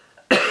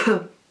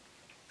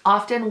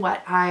often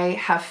what I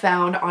have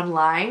found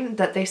online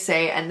that they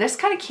say, and this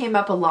kind of came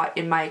up a lot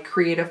in my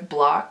Creative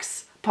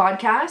Blocks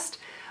podcast,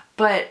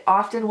 but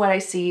often what I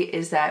see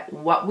is that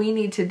what we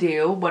need to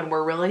do when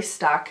we're really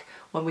stuck,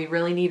 when we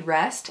really need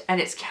rest,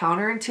 and it's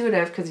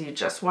counterintuitive because you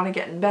just want to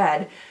get in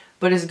bed,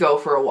 but is go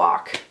for a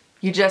walk.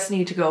 You just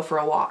need to go for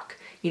a walk.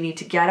 You need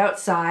to get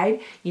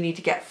outside, you need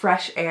to get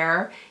fresh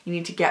air, you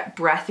need to get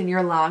breath in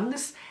your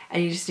lungs,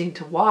 and you just need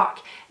to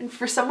walk. And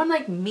for someone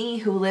like me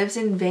who lives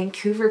in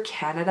Vancouver,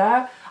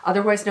 Canada,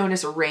 otherwise known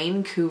as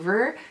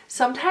Raincouver,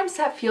 sometimes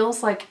that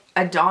feels like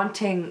a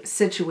daunting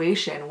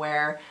situation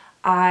where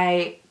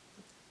I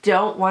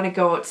don't want to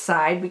go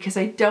outside because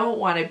I don't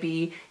want to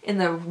be in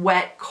the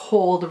wet,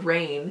 cold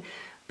rain.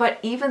 But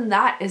even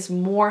that is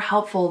more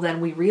helpful than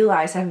we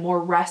realize and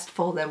more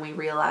restful than we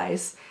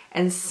realize.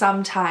 And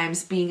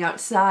sometimes being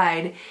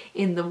outside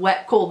in the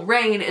wet, cold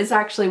rain is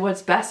actually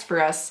what's best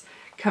for us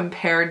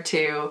compared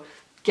to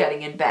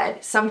getting in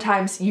bed.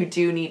 Sometimes you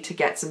do need to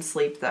get some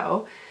sleep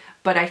though.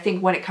 But I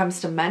think when it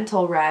comes to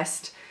mental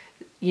rest,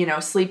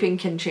 sleeping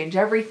can change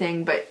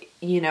everything, but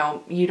you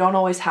don't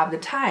always have the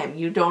time.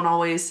 You're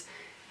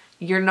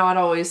not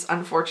always,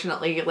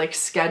 unfortunately, like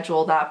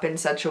scheduled up in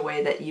such a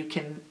way that you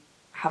can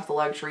have the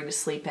luxury to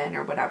sleep in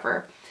or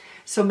whatever.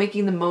 So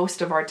making the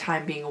most of our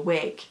time being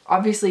awake.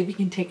 Obviously, if you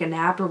can take a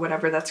nap or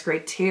whatever, that's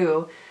great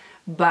too.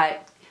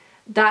 But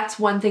that's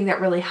one thing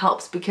that really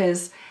helps,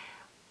 because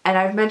And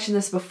I've mentioned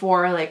this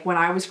before, like when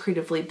I was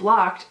creatively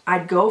blocked,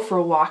 I'd go for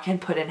a walk and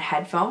put in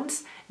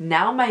headphones.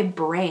 Now my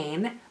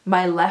brain,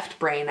 my left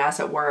brain as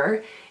it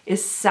were,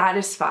 is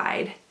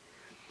satisfied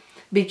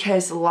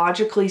because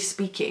logically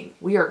speaking,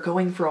 we are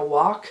going for a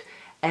walk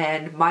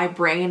and my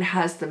brain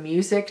has the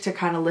music to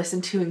kind of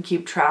listen to and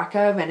keep track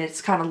of, and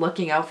it's kind of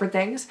looking out for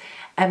things.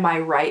 And my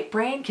right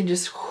brain can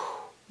just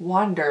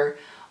wander.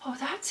 Oh,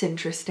 that's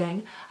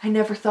interesting. I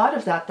never thought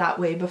of that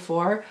way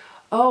before.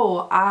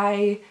 Oh,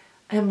 I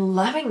am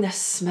loving the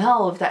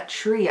smell of that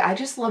tree. I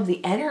just love the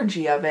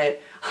energy of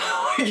it.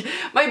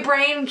 My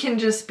brain can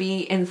just be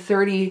in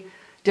 30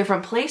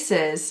 different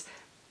places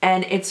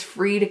and it's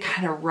free to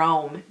kind of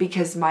roam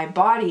because my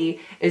body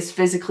is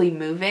physically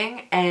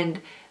moving.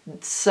 And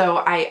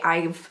so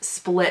I've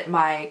split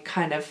my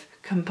kind of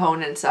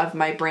components of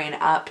my brain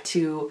up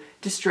to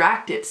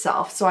distract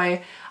itself. So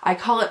I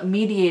call it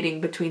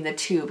mediating between the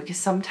two, because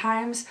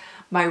sometimes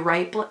my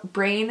right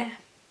brain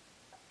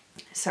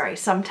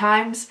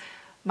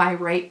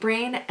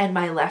and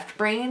my left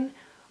brain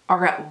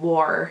are at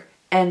war,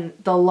 and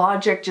the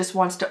logic just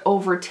wants to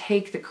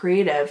overtake the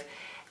creative.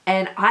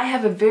 And I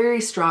have a very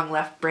strong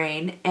left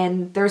brain,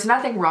 and there's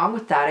nothing wrong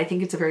with that. I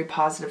think it's a very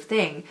positive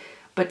thing.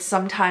 But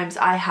sometimes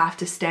I have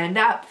to stand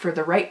up for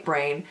the right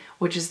brain,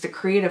 which is the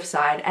creative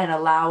side, and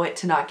allow it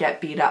to not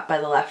get beat up by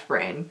the left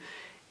brain.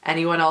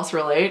 Anyone else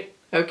relate?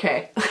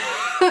 Okay.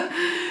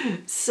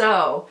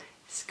 So,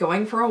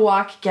 going for a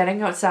walk,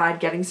 getting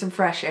outside, getting some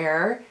fresh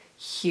air,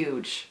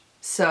 huge.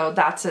 So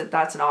that's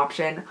an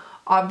option.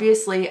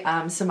 Obviously,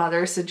 some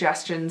other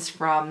suggestions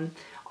from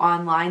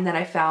online that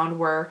I found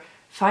were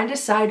find a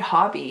side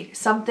hobby,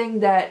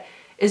 something that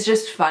is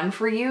just fun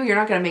for you. You're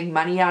not going to make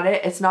money at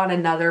it. It's not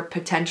another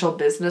potential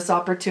business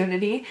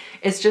opportunity.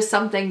 It's just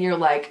something you're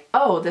like,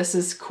 oh, this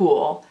is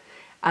cool.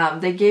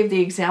 They gave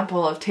the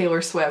example of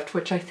Taylor Swift,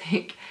 which I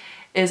think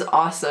is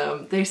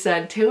awesome. They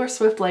said Taylor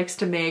Swift likes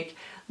to make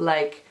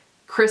like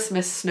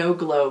Christmas snow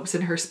globes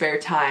in her spare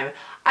time.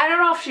 I don't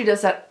know if she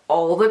does that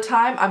all the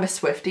time. I'm a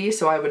Swiftie,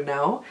 so I would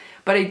know.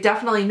 But I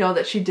definitely know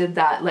that she did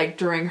that like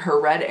during her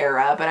Red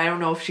era, but I don't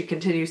know if she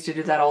continues to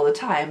do that all the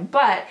time.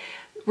 But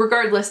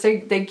regardless,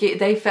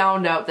 they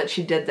found out that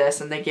she did this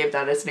and they gave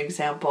that as an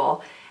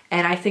example.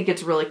 And I think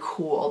it's really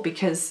cool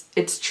because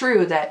it's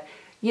true that,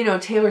 you know,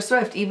 Taylor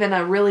Swift, even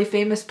a really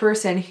famous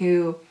person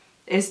who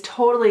is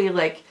totally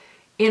like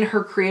in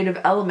her creative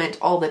element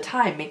all the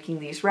time, making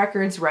these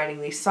records,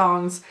 writing these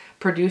songs,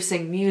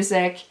 producing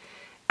music,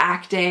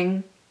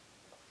 acting.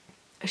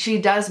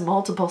 She does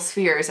multiple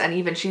spheres, and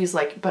even she's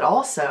like, but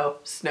also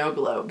snow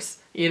globes,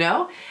 you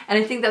know?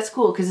 And I think that's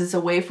cool because it's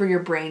a way for your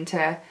brain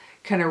to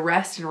kind of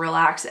rest and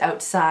relax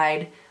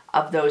outside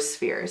of those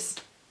spheres.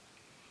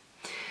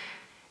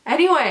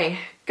 Anyway,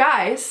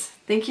 guys,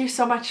 thank you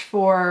so much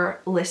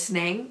for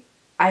listening.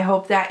 I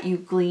hope that you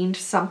gleaned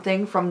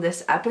something from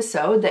this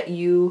episode, that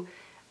you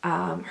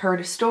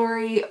heard a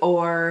story,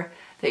 or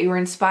that you were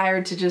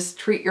inspired to just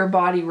treat your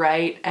body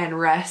right and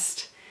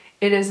rest.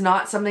 It is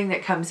not something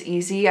that comes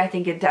easy. I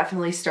think it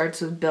definitely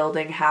starts with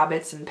building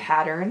habits and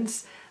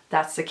patterns.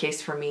 That's the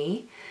case for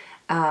me.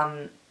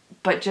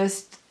 But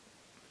just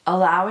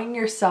allowing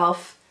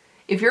yourself,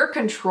 if you're a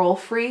control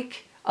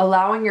freak,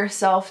 allowing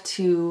yourself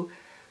to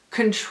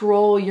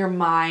control your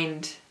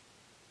mind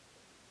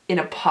in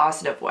a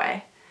positive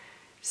way.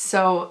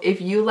 So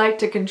if you like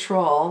to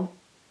control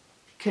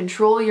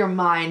your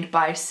mind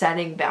by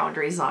setting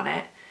boundaries on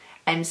it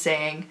and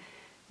saying,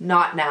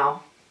 not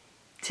now.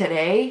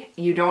 Today,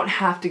 you don't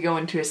have to go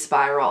into a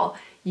spiral.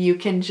 You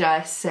can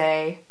just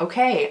say,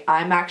 okay,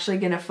 I'm actually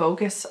going to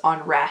focus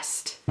on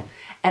rest.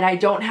 And I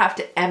don't have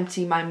to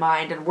empty my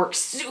mind and work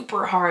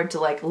super hard to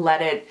like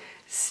let it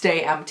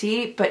stay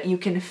empty, but you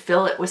can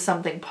fill it with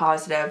something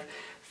positive.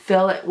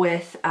 Fill it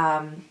with,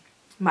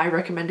 my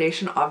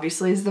recommendation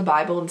obviously is the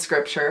Bible and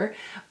scripture,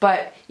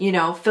 but you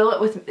know, fill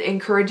it with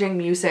encouraging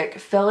music,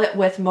 fill it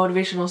with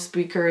motivational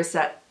speakers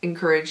that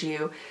encourage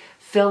you,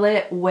 fill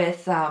it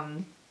with,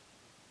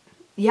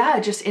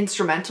 just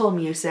instrumental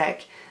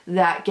music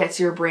that gets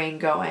your brain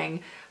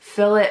going.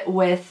 Fill it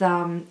with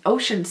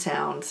ocean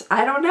sounds.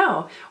 I don't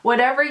know.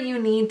 Whatever you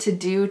need to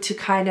do to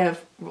kind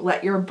of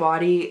let your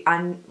body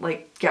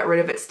get rid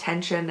of its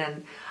tension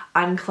and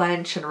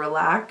unclench and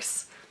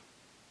relax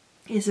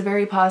is a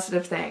very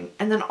positive thing.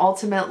 And then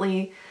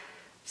ultimately,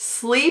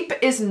 sleep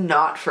is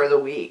not for the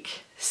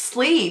weak.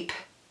 Sleep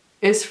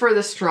is for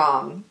the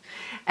strong.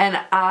 And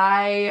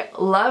I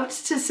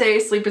loved to say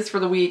sleep is for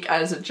the weak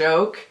as a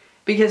joke,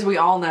 because we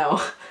all know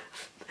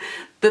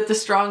that the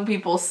strong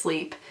people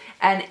sleep.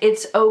 And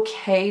it's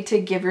okay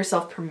to give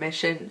yourself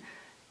permission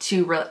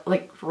to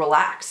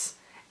relax.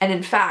 And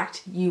in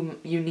fact, you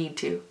need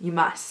to. You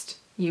must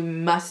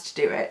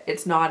do it.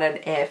 It's not an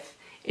if,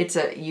 it's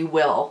a you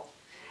will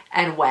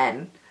and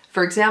when.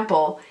 For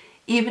example,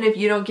 even if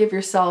you don't give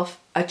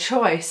yourself a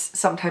choice,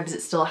 sometimes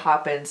it still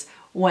happens.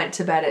 Went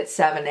to bed at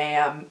 7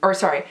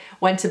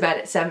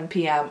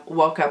 p.m.,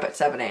 woke up at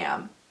 7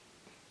 a.m.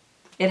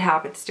 It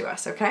happens to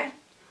us, okay?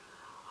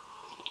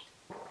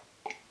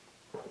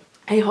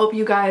 I hope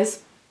you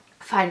guys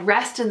find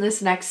rest in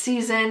this next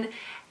season.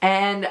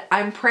 And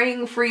I'm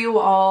praying for you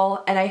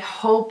all, and I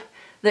hope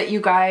that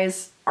you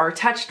guys are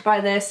touched by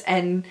this.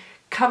 And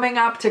coming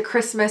up to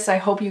Christmas, I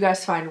hope you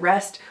guys find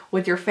rest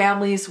with your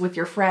families, with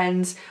your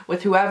friends,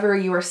 with whoever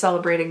you are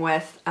celebrating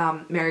with.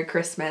 Merry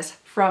Christmas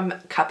from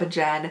Cup of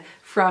Jen,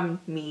 from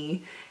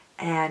me.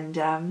 And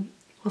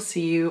we'll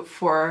see you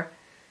for,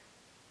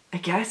 I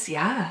guess,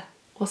 yeah,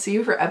 we'll see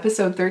you for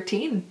episode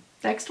 13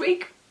 next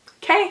week.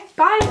 Okay,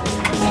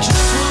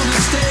 bye.